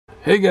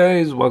Hey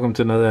guys, welcome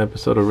to another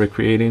episode of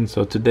Recreating.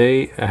 So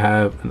today I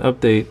have an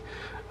update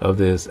of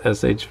this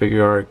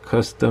SHFiguarts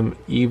Custom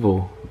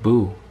Evil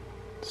Buu.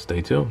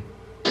 Stay tuned.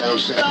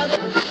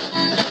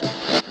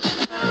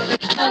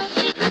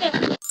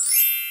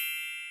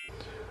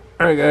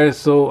 Alright guys,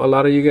 so a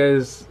lot of you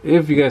guys,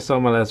 if you guys saw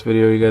my last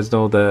video, you guys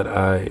know that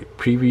I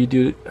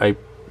previewed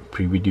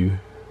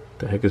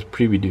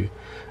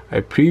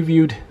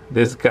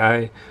this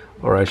guy,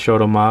 or I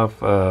showed him off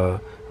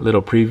a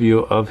little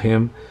preview of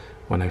him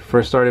when I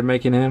first started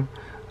making him.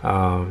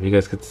 You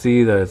guys could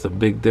see that it's a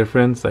big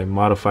difference. I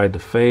modified the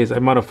face, I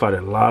modified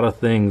a lot of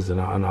things, and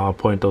I'll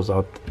point those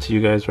out to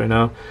you guys right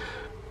now.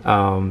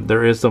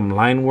 There is some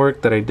line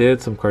work that I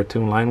did, some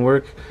cartoon line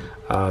work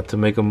to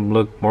make them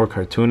look more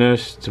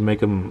cartoonish, to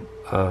make them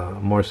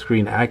more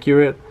screen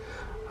accurate.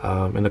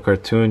 In the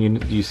cartoon,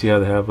 you see how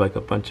they have like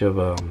a bunch of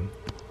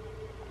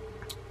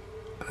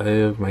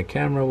if my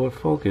camera would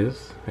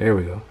focus, there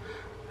we go,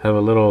 have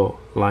a little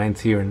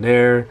lines here and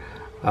there,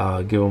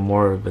 give him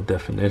more of a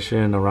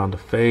definition around the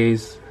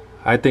face.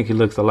 I think he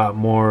looks a lot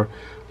more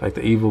like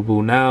the Evil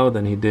Buu now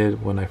than he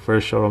did when I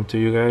first showed him to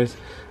you guys.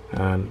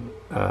 And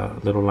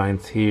little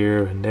lines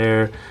here and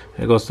there.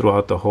 It goes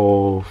throughout the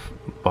whole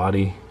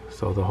body,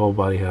 so the whole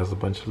body has a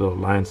bunch of little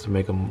lines to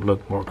make him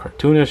look more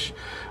cartoonish.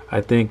 I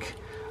think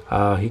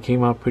he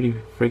came out pretty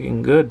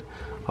freaking good.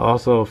 I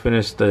also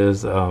finished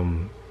his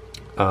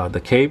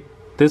the cape.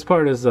 This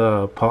part is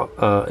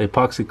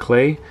epoxy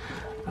clay,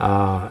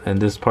 and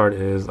this part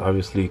is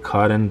obviously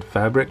cotton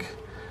fabric.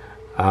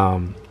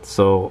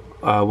 So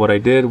what I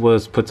did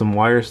was put some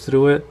wires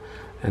through it,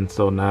 and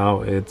so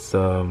now it's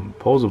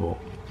posable.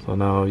 So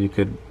now you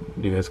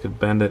guys could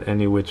bend it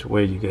any which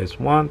way you guys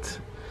want,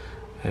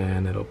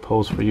 and it'll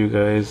pose for you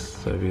guys.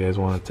 So if you guys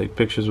want to take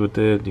pictures with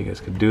it, you guys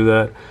could do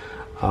that.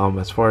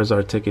 As far as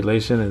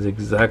articulation, is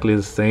exactly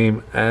the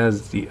same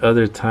as the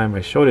other time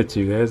I showed it to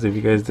you guys. If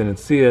you guys didn't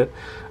see it,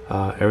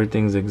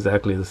 everything's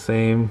exactly the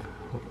same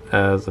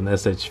as an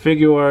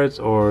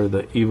SHFiguarts or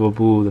the Evil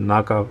Buu, the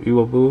knockoff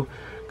Evil Buu,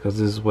 because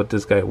this is what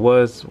this guy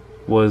was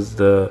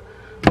the,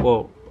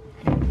 well,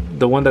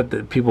 the one that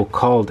the people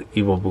called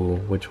Evil Buu,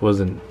 which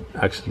wasn't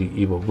actually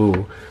Evil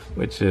Buu,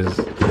 which is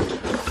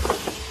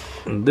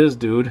this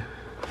dude,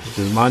 which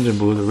is Majin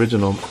Buu, the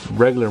original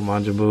regular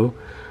Majin Buu.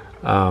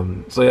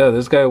 So yeah,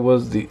 this guy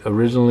was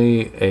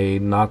originally a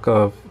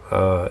knockoff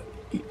of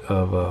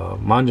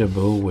Majin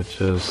Buu,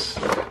 which is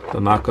the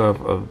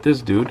knockoff of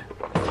this dude.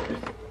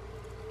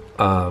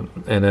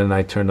 And then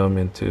I turned him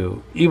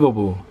into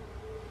Evil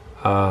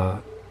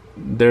Buu.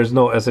 There's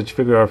no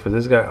SHFiguarts for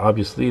this guy,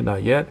 obviously,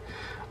 not yet.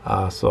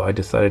 So I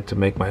decided to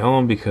make my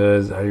own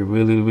because I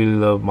really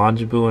love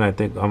Majin Buu, and I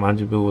think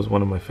Majin Buu was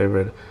one of my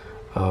favorite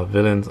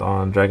villains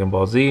on Dragon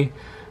Ball Z.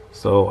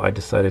 So I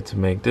decided to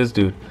make this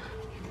dude.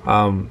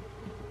 So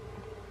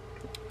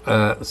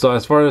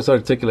as far as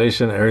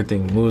articulation,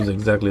 everything moves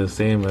exactly the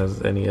same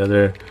as any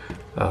other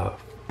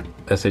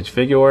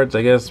SHFiguarts,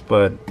 I guess,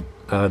 but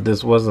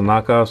this was a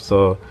knockoff,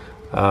 so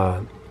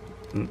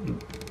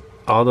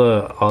all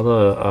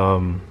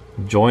the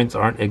joints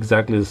aren't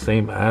exactly the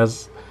same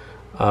as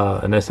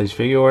an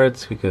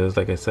SHFiguarts, because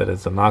like I said,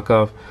 it's a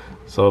knockoff.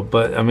 So,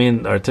 but I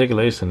mean,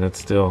 articulation, it's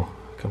still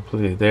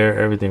completely there.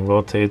 Everything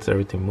rotates,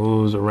 everything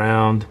moves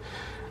around.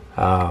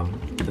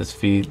 His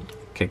feet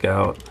kick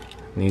out,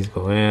 knees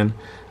go in.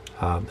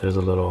 There's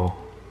a little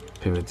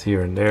pivots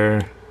here and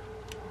there,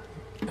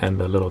 and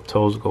the little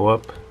toes go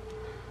up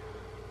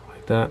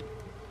like that.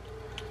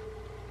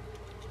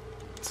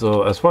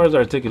 So as far as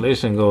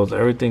articulation goes,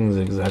 everything's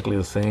exactly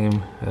the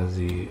same as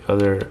the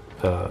other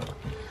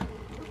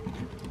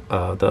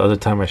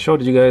time I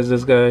showed you guys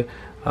this guy.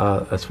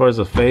 As far as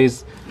the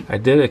face, I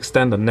did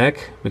extend the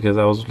neck because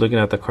I was looking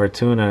at the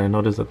cartoon and I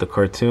noticed that the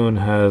cartoon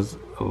has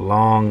a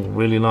long,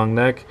 really long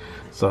neck,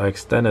 so I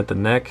extended the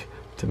neck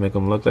to make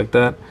him look like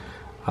that.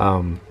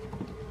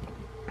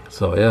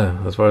 So yeah,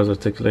 as far as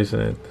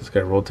articulation, this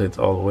guy rotates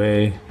all the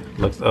way,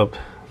 looks up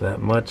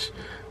that much.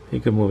 He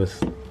could move his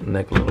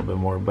neck a little bit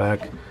more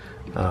back.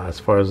 As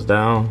far as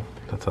down,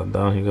 that's how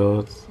down he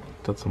goes.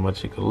 That's how much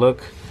he could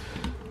look.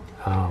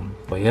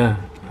 But yeah,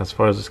 as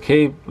far as his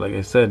cape, like I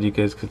said, you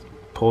guys could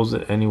pose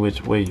it any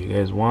which way you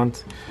guys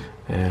want,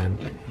 and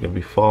you could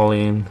be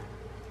falling,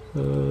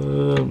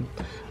 or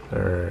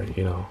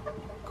you know,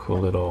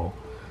 cool little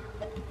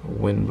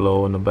wind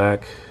blow in the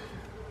back.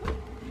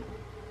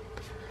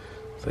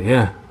 So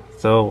yeah,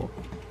 so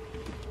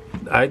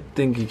I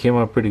think he came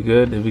out pretty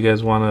good. If you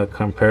guys want a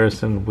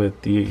comparison with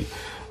the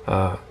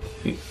other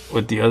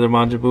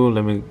Majin Buu,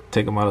 let me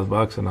take him out of the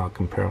box and I'll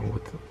compare him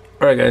with them.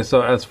 Alright guys,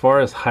 so as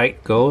far as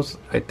height goes,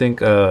 I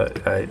think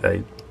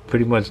I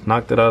pretty much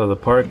knocked it out of the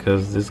park,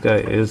 because this guy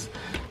is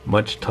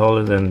much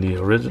taller than the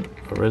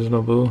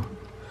original Buu.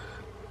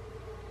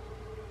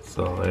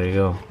 So there you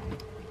go.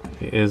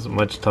 He is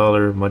much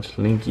taller, much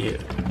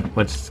linkier,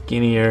 much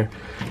skinnier,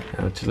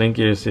 and much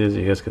linkier. As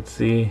you guys could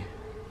see,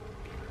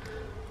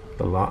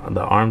 the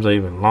arms are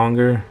even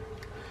longer.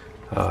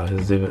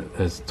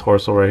 His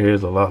torso right here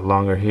is a lot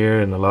longer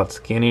here and a lot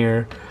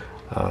skinnier.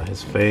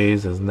 His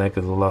face, his neck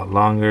is a lot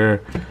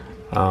longer.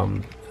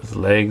 His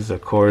legs,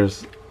 of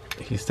course,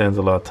 he stands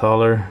a lot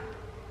taller.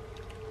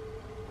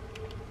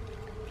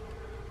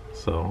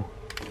 So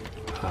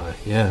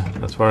yeah,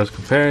 as far as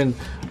comparing,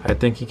 I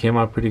think he came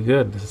out pretty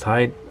good. His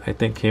height, I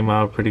think, came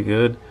out pretty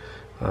good.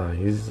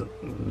 He's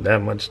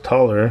that much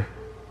taller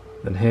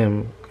than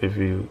him if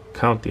you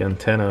count the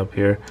antenna up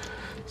here.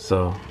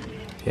 So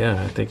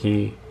yeah, I think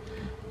he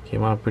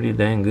came out pretty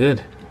dang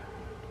good.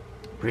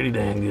 Pretty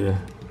dang good.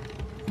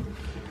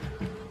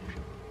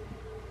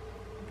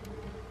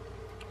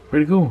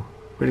 Pretty cool.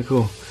 Pretty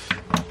cool.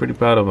 Pretty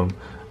proud of him.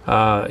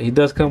 He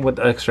does come with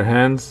extra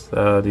hands,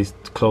 these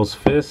closed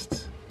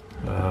fists.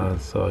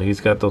 So he's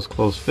got those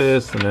closed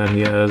fists, and then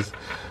he has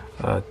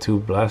 2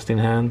 blasting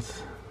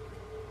hands.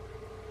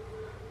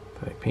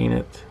 If I paint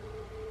it,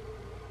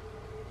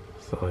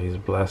 so he's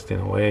blasting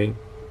away.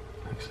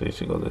 Actually, it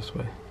should go this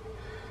way.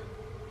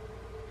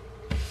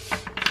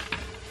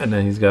 And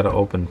then he's got an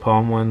open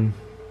palm one,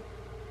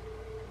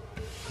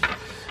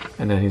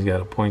 and then he's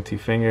got a pointy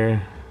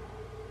finger.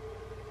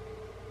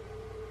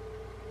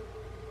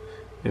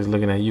 He's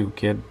looking at you,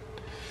 kid.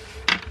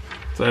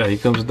 So yeah, he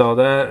comes with all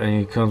that, and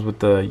he comes with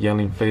the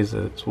yelling face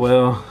as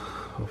well.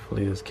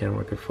 Hopefully this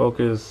camera can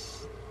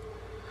focus.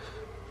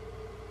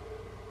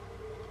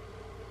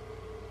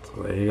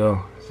 So there you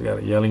go. He's got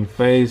a yelling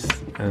face,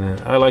 and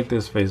then I like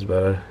this face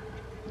better.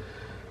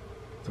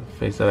 The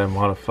face that I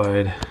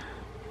modified.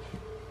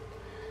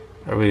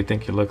 I really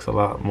think he looks a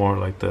lot more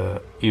like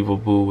the Evil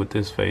Buu with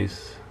this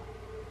face.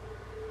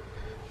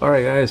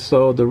 Alright guys,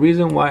 so the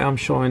reason why I'm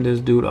showing this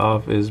dude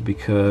off is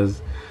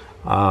because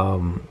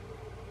I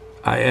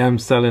am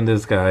selling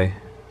this guy.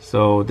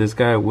 So this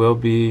guy will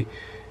be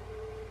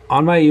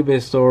on my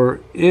eBay store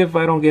if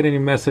I don't get any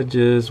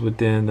messages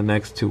within the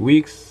next 2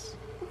 weeks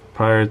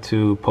prior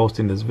to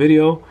posting this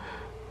video.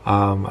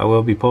 I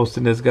will be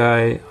posting this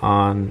guy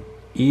on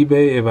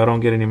eBay if I don't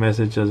get any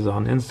messages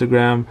on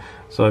Instagram.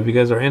 So if you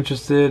guys are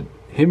interested,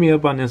 hit me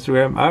up on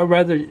Instagram. I'd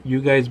rather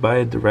you guys buy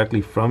it directly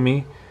from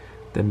me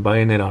than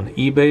buying it on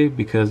eBay,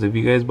 because if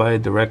you guys buy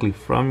it directly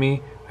from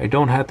me, I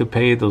don't have to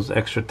pay those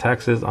extra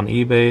taxes on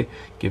eBay,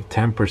 give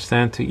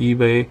 10% to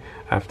eBay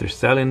after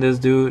selling this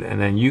dude,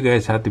 and then you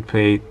guys have to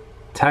pay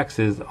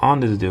taxes on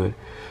this dude.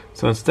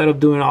 So instead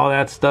of doing all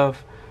that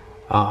stuff,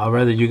 I'd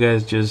rather you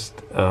guys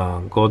just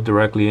go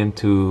directly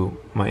into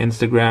my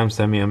Instagram,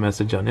 send me a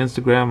message on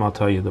Instagram, I'll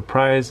tell you the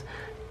price.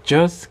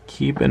 Just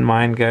keep in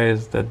mind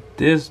guys that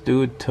this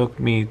dude took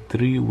me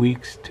 3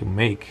 weeks to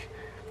make.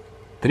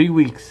 3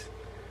 weeks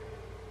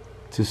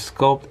to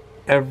sculpt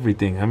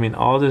everything. I mean,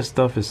 all this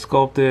stuff is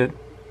sculpted,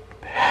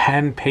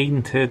 hand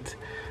painted.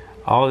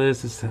 All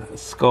this is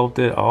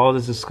sculpted. All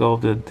this is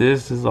sculpted.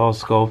 This is all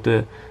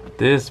sculpted.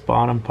 This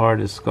bottom part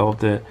is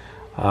sculpted.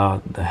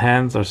 The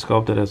hands are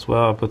sculpted as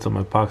well. I put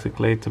some epoxy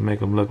clay to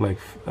make him look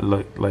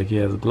like he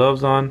has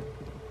gloves on.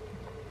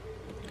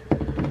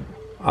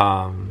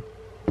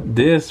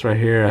 This right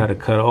here I had to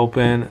cut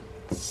open,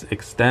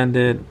 extend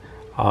it.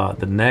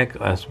 The neck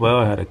as well,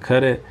 I had to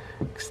cut it,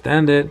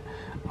 extend it.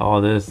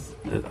 All this,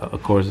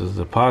 of course, is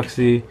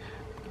epoxy.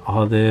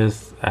 All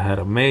this I had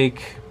to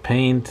make,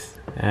 paint,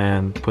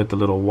 and put the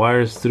little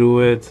wires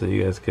through it so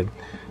you guys could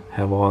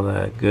have all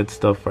that good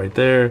stuff right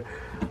there.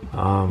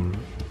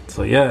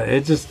 So yeah,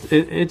 it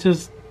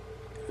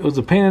was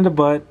a pain in the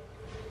butt.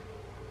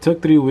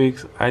 Took 3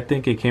 weeks. I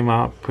think it came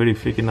out pretty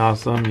freaking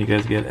awesome. You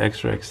guys get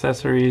extra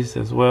accessories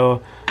as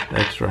well,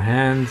 extra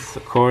hands,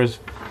 of course,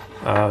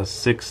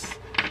 6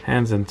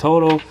 hands in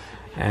total,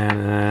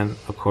 and then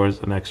of course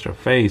an extra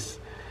face.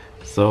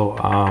 So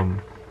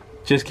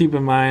just keep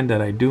in mind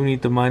that I do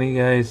need the money,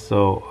 guys.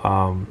 So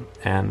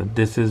and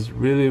this is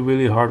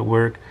really hard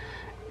work.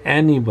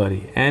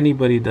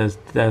 Anybody that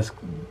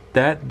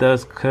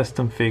does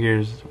custom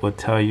figures will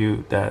tell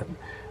you that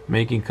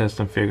making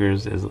custom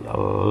figures is a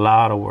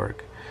lot of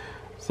work.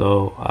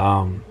 So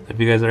if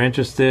you guys are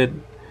interested,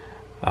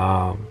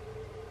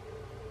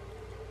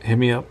 hit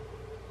me up.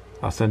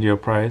 I'll send you a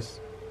price.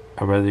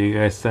 I'd rather you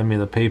guys send me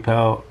the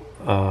PayPal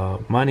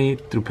money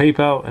through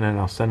PayPal, and then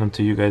I'll send them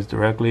to you guys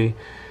directly.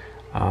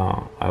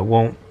 I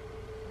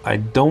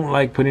don't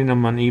like putting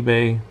them on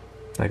eBay.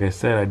 Like I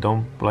said, I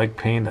don't like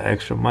paying the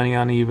extra money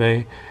on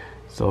eBay.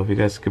 So if you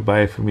guys could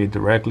buy it from me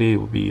directly, it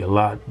would be a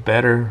lot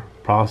better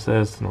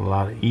process and a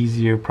lot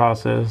easier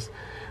process.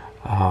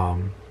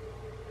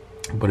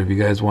 But if you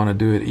guys want to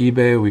do it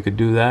eBay, we could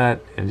do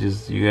that, and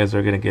just you guys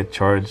are gonna get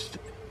charged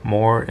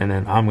more, and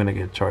then I'm gonna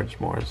get charged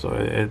more. So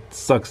it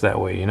sucks that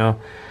way, you know.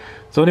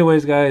 So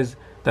anyways guys,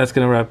 that's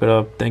gonna wrap it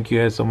up. Thank you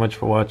guys so much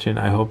for watching.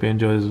 I hope you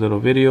enjoyed this little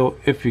video.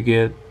 If you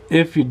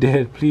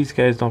did, please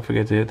guys don't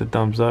forget to hit the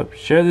thumbs up,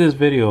 share this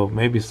video,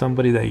 maybe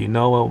somebody that you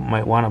know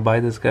might want to buy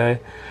this guy.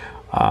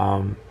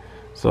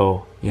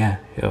 So yeah,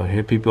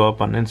 hit people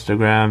up on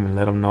Instagram and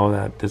let them know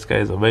that this guy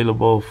is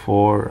available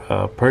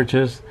for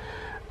purchase.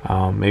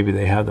 Maybe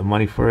they have the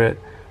money for it.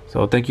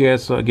 So thank you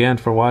guys again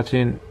for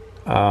watching.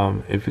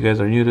 If you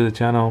guys are new to the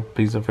channel,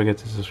 please don't forget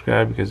to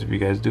subscribe, because if you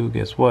guys do,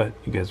 guess what,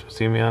 you guys will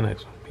see me on the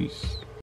next one. Peace.